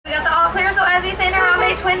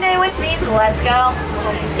Day, which means let's go.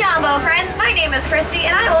 Jumbo friends, my name is Christy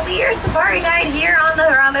and I will be your safari guide here on the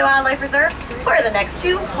Harambe Wildlife Reserve for the next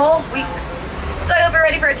 2 whole weeks. So I hope you're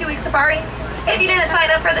ready for a 2-week safari. If you didn't sign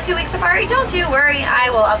up for the 2-week safari, don't you worry, I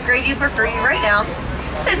will upgrade you for free right now,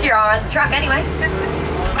 since you're all on the truck anyway.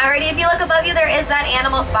 Alrighty, if you look above you, there is that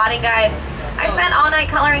animal spotting guide. I spent all night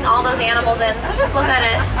coloring all those animals in, so just look at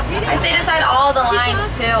it. I stayed inside all the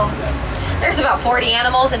lines too. There's about 40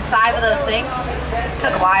 animals in 5 of those things.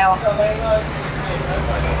 Took a while.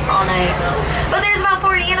 All night. But there's about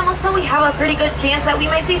 40 animals, so we have a pretty good chance that we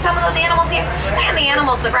might see some of those animals here. And the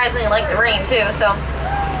animals surprisingly like the rain too, so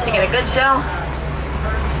should get a good show.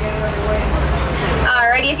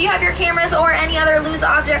 Alrighty, if you have your cameras or any other loose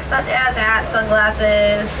objects such as hats,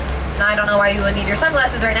 sunglasses, I don't know why you would need your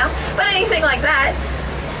sunglasses right now, but anything like that,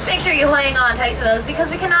 make sure you hang on tight to those because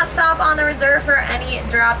we cannot stop on the reserve for any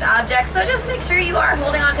dropped objects, so just make sure you are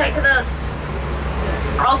holding on tight to those.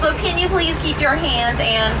 Also, can you please keep your hands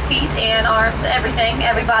and feet and arms, everything,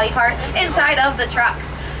 every body part, inside of the truck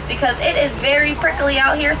because it is very prickly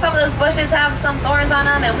out here. Some of those bushes have some thorns on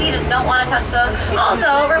them and we just don't want to touch those.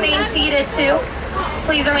 Also, remain seated too.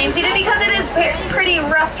 Please remain seated because it is pretty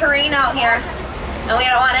rough terrain out here. And we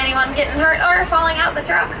don't want anyone getting hurt or falling out the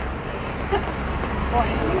truck.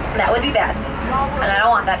 That would be bad. And I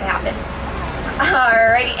don't want that to happen.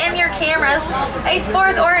 Alrighty, in your cameras, a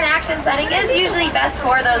sports or an action setting is usually best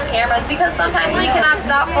for those cameras because sometimes we cannot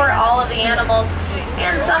stop for all of the animals.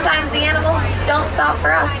 And sometimes the animals don't stop for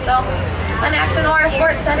us. So an action or a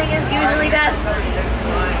sports setting is usually best.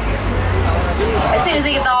 As soon as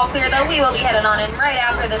we get the all clear though, we will be heading on in right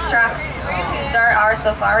after this truck to start our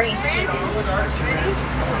safari.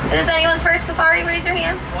 Is this anyone's first safari? Raise your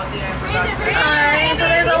hands. Alright, so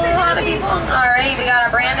there's a lot of people. Alright, we got our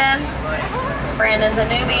Brandon. Brandon's a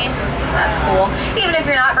newbie. That's cool. Even if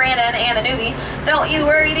you're not Brandon and a newbie, don't you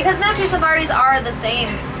worry because no 2 safaris are the same.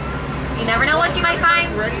 You never know what you might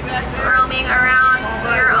find roaming around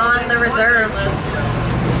here on the reserve.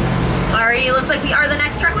 Alrighty, looks like we are the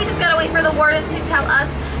next truck. We just gotta wait for the warden to tell us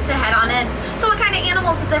to head on in. So what kind of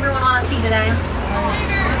animals does everyone want to see today?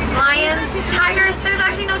 Lions, tigers. There's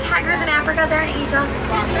actually no tigers in Africa. They're in Asia.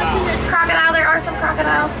 Crocodile. There are some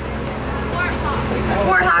crocodiles.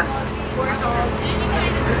 Warthogs.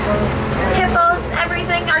 Hippos.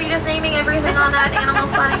 Everything. Are you just naming everything on that animal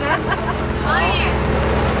spotting guide?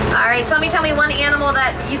 Alright, somebody tell me one animal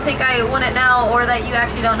that you think I wouldn't know or that you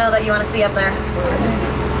actually don't know that you want to see up there.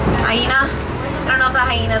 Hyena? I don't know if the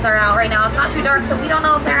hyenas are out right now. It's not too dark, so we don't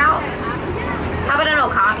know if they're out. How about an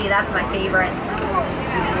okapi? That's my favorite.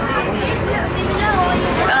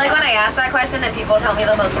 I like when I ask that question and people tell me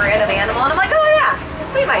the most random animal, and I'm like, oh yeah,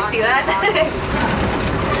 we might see that.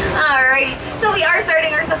 Alrighty, so we are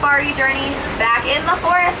starting our safari journey back in the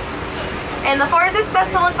forest. In the forest, it's best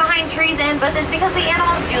to look behind trees and bushes because the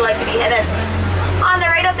animals do like to be hidden. On the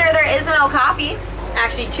right up there, there is an okapi.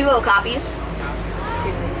 Actually, 2 okapis.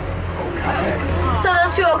 So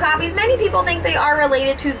those 2 okapis, many people think they are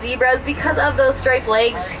related to zebras because of those striped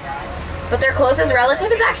legs. But their closest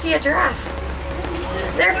relative is actually a giraffe.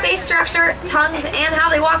 Their face structure, tongues, and how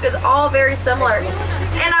they walk is all very similar.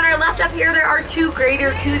 And on our left up here, there are 2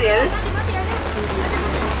 greater kudus.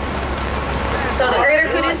 So the greater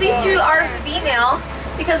kudus, these 2 are female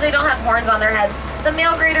because they don't have horns on their heads. The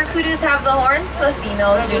male greater kudus have the horns, the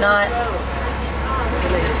females do not.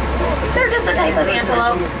 They're just a type of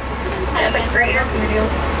antelope. And the greater kudu.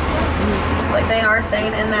 Looks like they are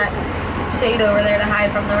staying in that shade over there to hide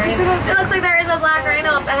from the rain. It looks like there is a black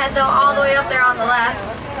rhino up ahead though, all the way up there on the left.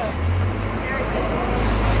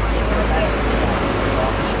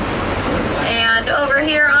 And over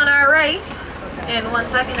here on our right, in 1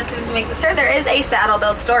 second as soon as we make this turn, there is a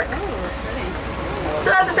saddle-billed stork. So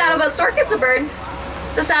that's a saddle-billed stork, it's a bird.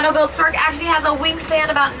 The saddle-billed stork actually has a wingspan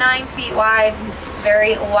about 9 feet wide.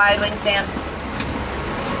 Very wide wingspan.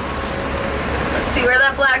 Let's see where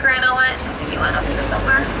that black rhino went. I think he went up here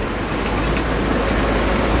somewhere.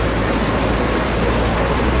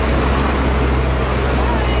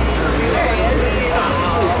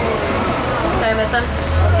 Did I miss him?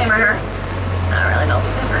 Him or her? I don't really know if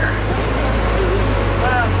it's him or her.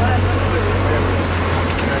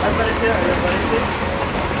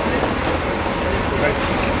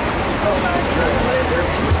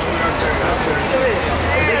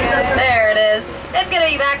 There it is. It's going to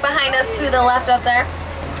be back behind us to the left up there.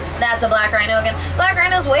 That's a black rhino again. Black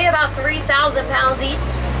rhinos weigh about 3,000 pounds each.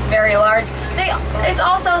 Very large. It's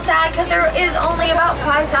also sad because there is only about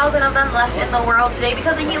 5,000 of them left in the world today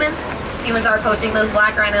because of humans. Humans are poaching those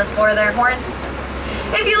black rhinos for their horns.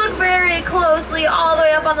 If you look very closely, all the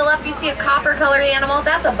way up on the left, you see a copper-colored animal.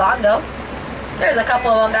 That's a bongo. There's a couple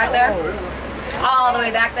of them back there. All the way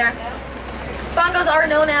back there. Bongos are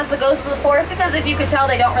known as the ghost of the forest because if you could tell,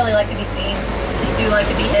 they don't really like to be seen. They do like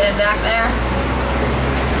to be hidden back there.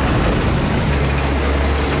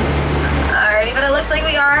 Alrighty, but it looks like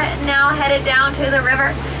we are now headed down to the river.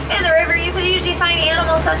 In the river, you could usually find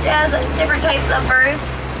animals such as different types of birds,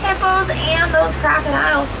 hippos, and those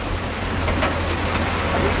crocodiles.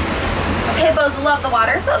 Hippos love the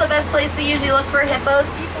water, so the best place to usually look for hippos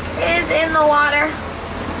is in the water.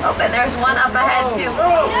 Oh, and there's one up ahead too.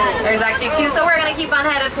 There's actually two, so we're gonna keep on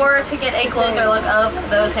headed forward to get a closer look of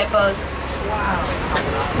those hippos.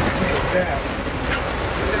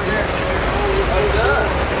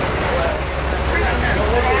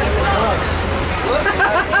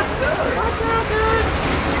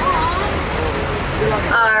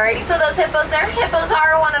 Alrighty, so those hippos there. Hippos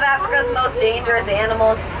are one of Africa's most dangerous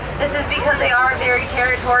animals. This is because they are very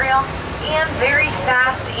territorial and very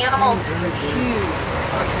fast animals.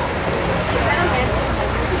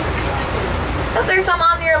 So there's some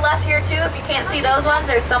on your left here too. If you can't see those ones,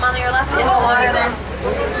 there's some on your left in the water there.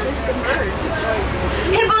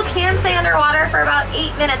 Hippos can stay underwater for about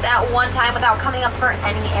 8 minutes at one time without coming up for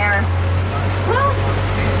any air.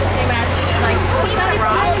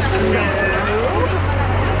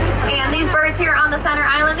 And these birds here on the center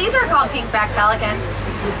island, these are called pink-backed pelicans.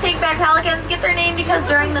 Pink-backed pelicans get their name because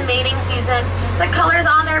during the mating season, the colors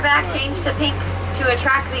on their back change to pink to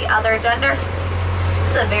attract the other gender.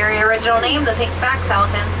 It's a very original name, the pink-backed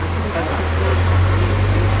pelican.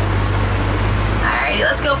 Alrighty,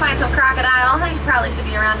 let's go find some crocodile. They probably should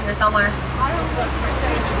be around here somewhere.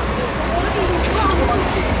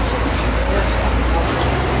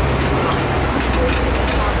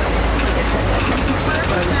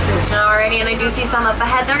 Alrighty, and I do see some up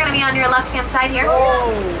ahead. They're going to be on your left-hand side here.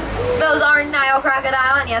 Those are Nile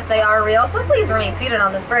crocodile, and yes, they are real, so please remain seated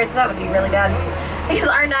on this bridge. That would be really bad. These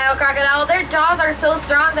are Nile crocodile. Their jaws are so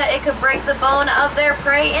strong that it could break the bone of their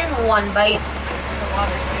prey in one bite.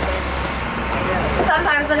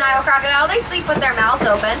 Sometimes the Nile crocodile, they sleep with their mouths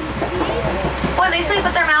open. When they sleep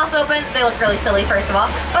with their mouths open, they look really silly, first of all,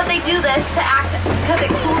 but they do this to act because it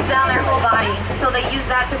cools down their whole body. So they use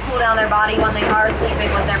that to cool down their body when they are sleeping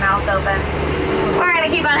with their mouths open. We're going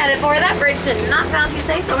to keep on headed forward. That bridge did not sound too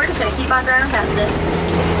safe, so we're just going to keep on driving past it.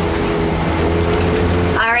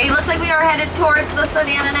 Alright, looks like we are headed towards the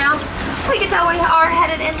savannah now. We can tell we are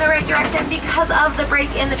headed in the right direction because of the break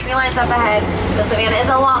in the tree lines up ahead. The savannah is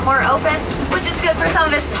a lot more open, which is good for some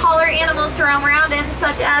of its taller animals to roam around in,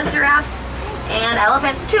 such as giraffes and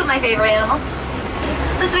elephants, two of my favorite animals.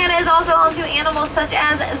 The savannah is also home to animals such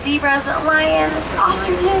as zebras, lions,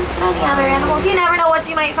 ostriches, many other animals. You never know what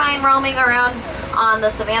you might find roaming around on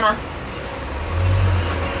the savannah.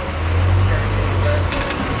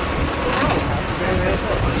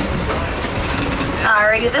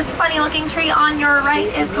 Alrighty, this funny looking tree on your right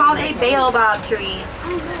is called a baobab tree.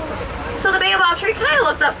 So the baobab tree kind of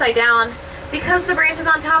looks upside down because the branches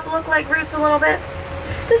on top look like roots a little bit.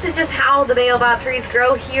 This is just how the baobab trees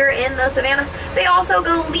grow here in the savannah. They also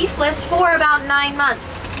go leafless for about 9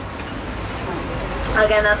 months.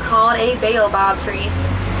 Again, that's called a baobab tree.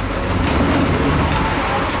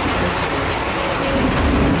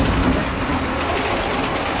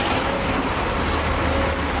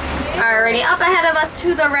 Alrighty, up ahead of us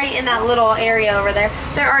to the right in that little area over there,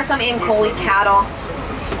 there are some Ankoli cattle.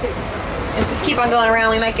 If we keep on going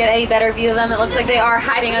around, we might get a better view of them. It looks like they are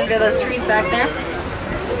hiding under those trees back there.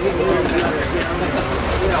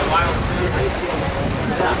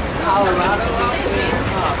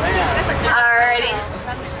 Alrighty.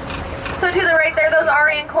 So to the right there, those are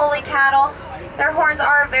Ankoli cattle. Their horns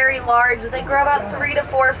are very large. They grow about 3 to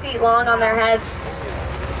 4 feet long on their heads.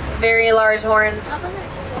 Very large horns.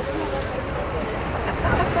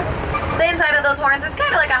 The inside of those horns is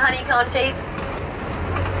kind of like a honeycomb shape.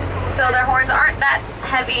 So their horns aren't that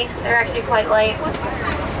heavy. They're actually quite light.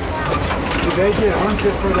 Do they get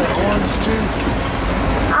hunted for their horns too?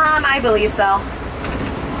 I believe so.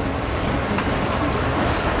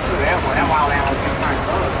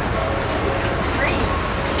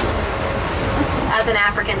 That's an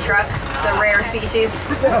African truck. It's a rare species.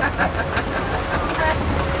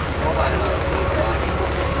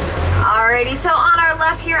 Alrighty, so on our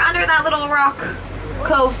left here, under that little rock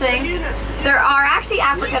cove thing, there are actually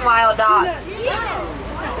African wild dogs.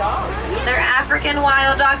 They're African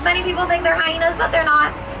wild dogs. Many people think they're hyenas, but they're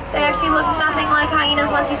not. They actually look nothing like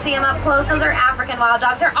hyenas once you see them up close. Those are African wild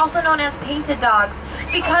dogs. They're also known as painted dogs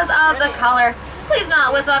because of the color. Please do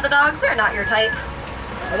not whistle at the dogs. They're not your type.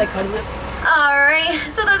 Are they cutting it?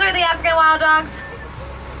 Alrighty, so those are the African wild dogs.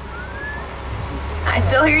 I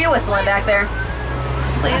still hear you whistling back there.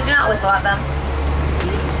 Please do not whistle at them.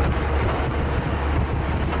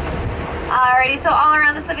 Alrighty, so all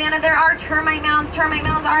around the savannah there are termite mounds. Termite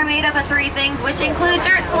mounds are made up of 3 things, which include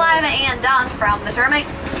dirt, saliva, and dung from the termites.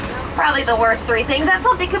 Probably the worst 3 things that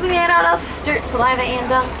something could be made out of: dirt, saliva, and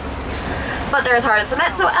dung. But they're as hard as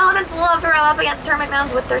cement, so elephants love to roll up against termite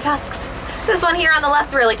mounds with their tusks. This one here on the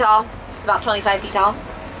left's really tall. It's about 25 feet tall.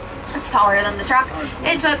 It's taller than the truck.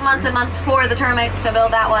 It took months and months for the termites to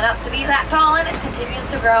build that one up to be that tall, and it continues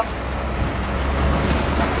to grow.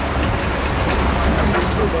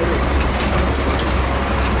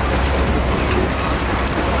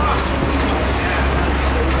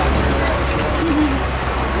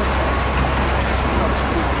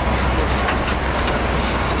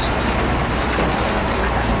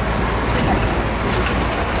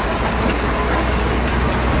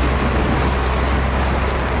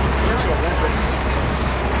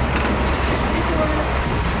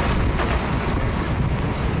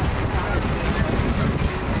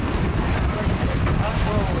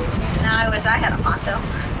 I had a poncho.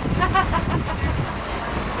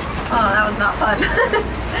 Oh, that was not fun.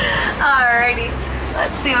 Alrighty,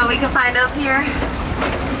 let's see what we can find up here.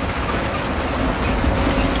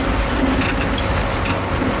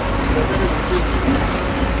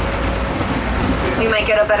 We might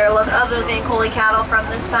get a better look of those Ankoli cattle from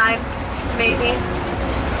this side, maybe.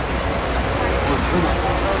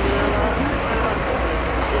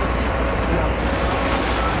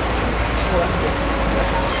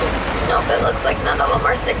 Nope, it looks like none of them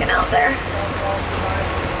are sticking out there.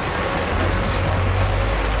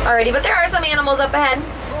 Alrighty, but there are some animals up ahead.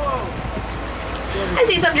 I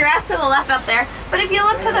see some giraffes to the left up there, but if you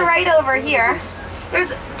look to the right over here,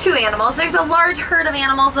 there's 2 animals. There's a large herd of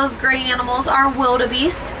animals. Those gray animals are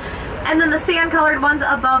wildebeest, and then the sand-colored ones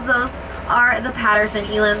above those are the Patterson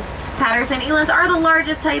elands. Patterson elands are the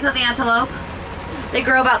largest type of antelope. They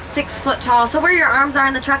grow about 6 foot tall, so where your arms are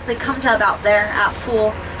in the truck, they come to about there at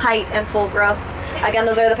full height and full growth. Again,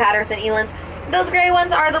 those are the Patterson elands. Those gray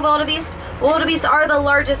ones are the wildebeest. Wildebeest are the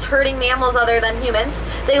largest herding mammals other than humans.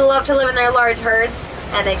 They love to live in their large herds,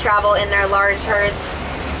 and they travel in their large herds.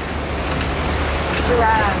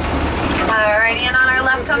 Giraffe. Alrighty, and on our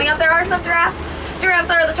left coming up, there are some giraffes. Giraffes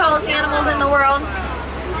are the tallest animals in the world.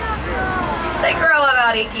 They grow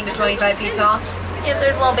about 18 to 25 feet tall. Yes,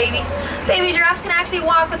 there's a little baby. Baby giraffes can actually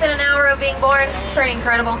walk within an hour of being born. It's pretty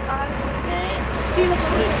incredible.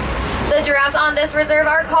 The giraffes on this reserve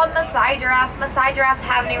are called Maasai giraffes. Maasai giraffes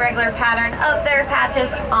have an irregular pattern of their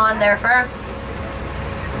patches on their fur.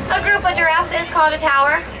 A group of giraffes is called a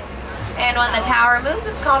tower, and when the tower moves,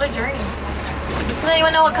 it's called a journey. Does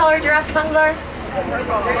anyone know what color giraffes' tongues are?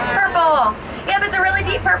 Purple. Yep, it's a really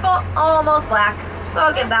deep purple, almost black. So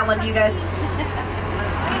I'll give that one to you guys.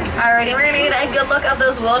 Alrighty, we're gonna get a good look of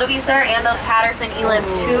those wildebeest there and those Patterson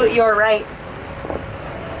elands to your right.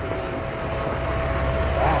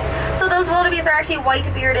 So those wildebeest are actually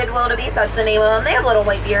white-bearded wildebeest. That's the name of them. They have little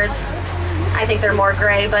white beards. I think they're more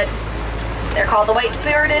gray, but they're called the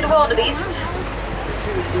white-bearded wildebeest.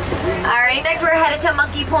 Alright, next we're headed to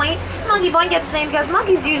Monkey Point. Monkey Point gets its name because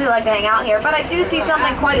monkeys usually like to hang out here, but I do see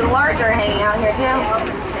something quite larger hanging out here too.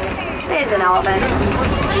 It's an elephant.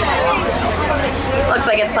 Looks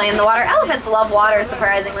like it's playing in the water. Elephants love water,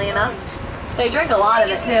 surprisingly enough. They drink a lot of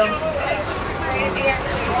it too.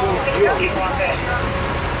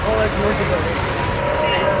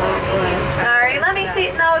 Alright, let me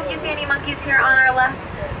know if you see any monkeys here on our left.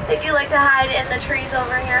 They do like to hide in the trees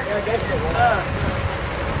over here.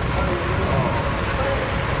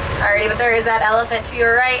 Alrighty, but there is that elephant to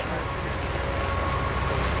your right.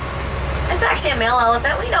 It's actually a male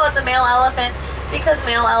elephant. We know it's a male elephant because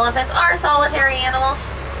male elephants are solitary animals.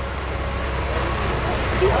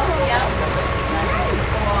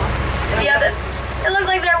 Yeah, it looked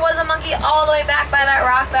like there was a monkey all the way back by that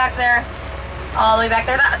rock back there. All the way back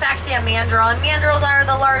there. That's actually a mandrill, and mandrills are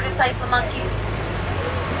the largest type of monkeys.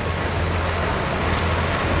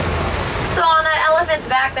 So on that elephant's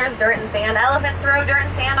back, there's dirt and sand. Elephants throw dirt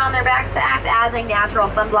and sand on their backs to act as a natural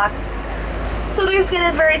sunblock. So their skin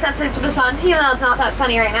is very sensitive to the sun, even though it's not that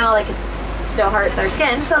sunny right now, like it still hurt their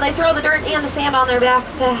skin. So they throw the dirt and the sand on their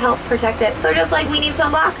backs to help protect it. So just like we need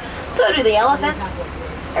sunblock, so do the elephants.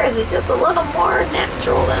 Theirs is just a little more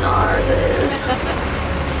natural than ours is.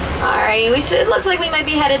 Alrighty, it looks like we might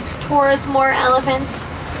be headed towards more elephants.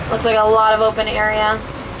 Looks like a lot of open area.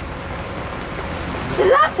 Did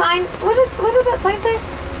that sign, what did that sign say?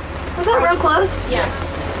 Was that road closed? Yes.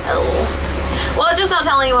 Oh. Well, just don't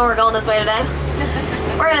tell anyone we're going this way today.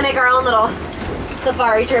 We're gonna make our own little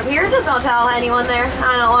safari trip here. Just don't tell anyone there.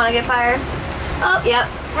 I don't want to get fired. Oh, yep.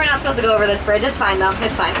 We're not supposed to go over this bridge. It's fine though.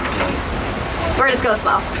 It's fine. We're just go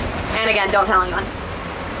slow. And again, don't tell anyone.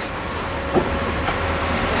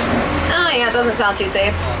 Oh yeah, it doesn't sound too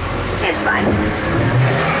safe. It's fine.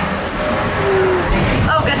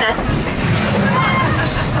 Oh goodness.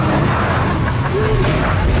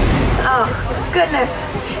 Oh goodness.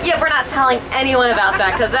 Yeah, we're not telling anyone about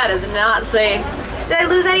that because that is not safe. Did I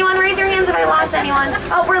lose anyone? Raise your hands if I lost anyone.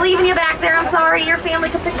 Oh, we're leaving you back there. I'm sorry. Your family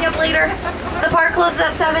can pick you up later. The park closes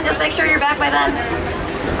at 7. Just make sure you're back by then.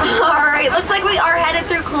 All right. Looks like we are headed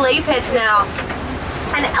through clay pits now.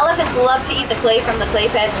 And elephants love to eat the clay from the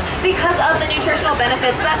clay pits because of the nutritional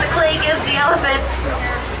benefits that the clay gives the elephants.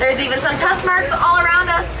 There's even some tusk marks all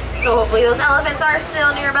around us. So hopefully those elephants are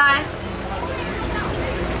still nearby.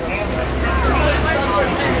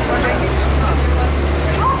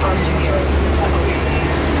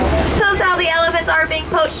 So this is how the elephants are being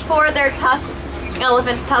poached for their tusks.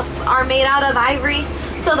 Elephants' tusks are made out of ivory,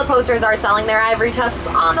 so the poachers are selling their ivory tusks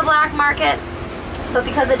on the black market. But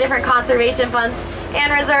because of different conservation funds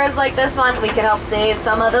and reserves like this one, we can help save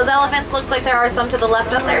some of those elephants. Looks like there are some to the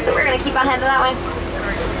left up there, so we're going to keep on heading that way.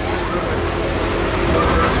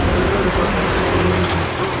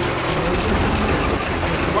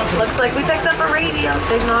 Looks like we picked up a radio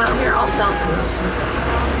signal out here also.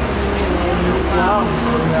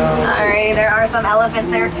 Alrighty, there are some elephants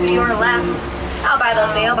there to your left, out by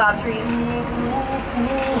those baobab trees.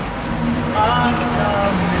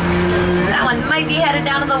 That one might be headed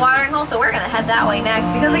down to the watering hole, so we're going to head that way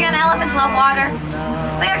next, because again, elephants love water.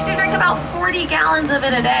 They actually drink about 40 gallons of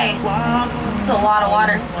it a day. It's a lot of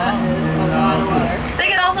water. They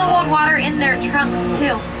can also hold water in their trunks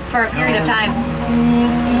too, for a period of time.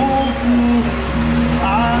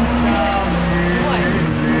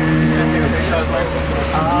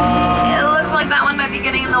 It looks like that one might be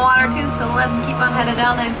getting in the water too, so let's keep on headed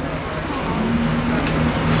down there.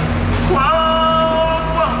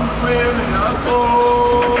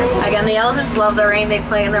 Again, the elephants love the rain. They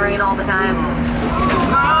play in the rain all the time.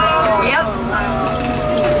 Yep.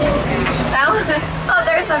 That one, oh,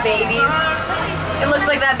 there's some babies. It looks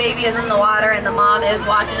like that baby is in the water and the mom is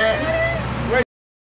watching it.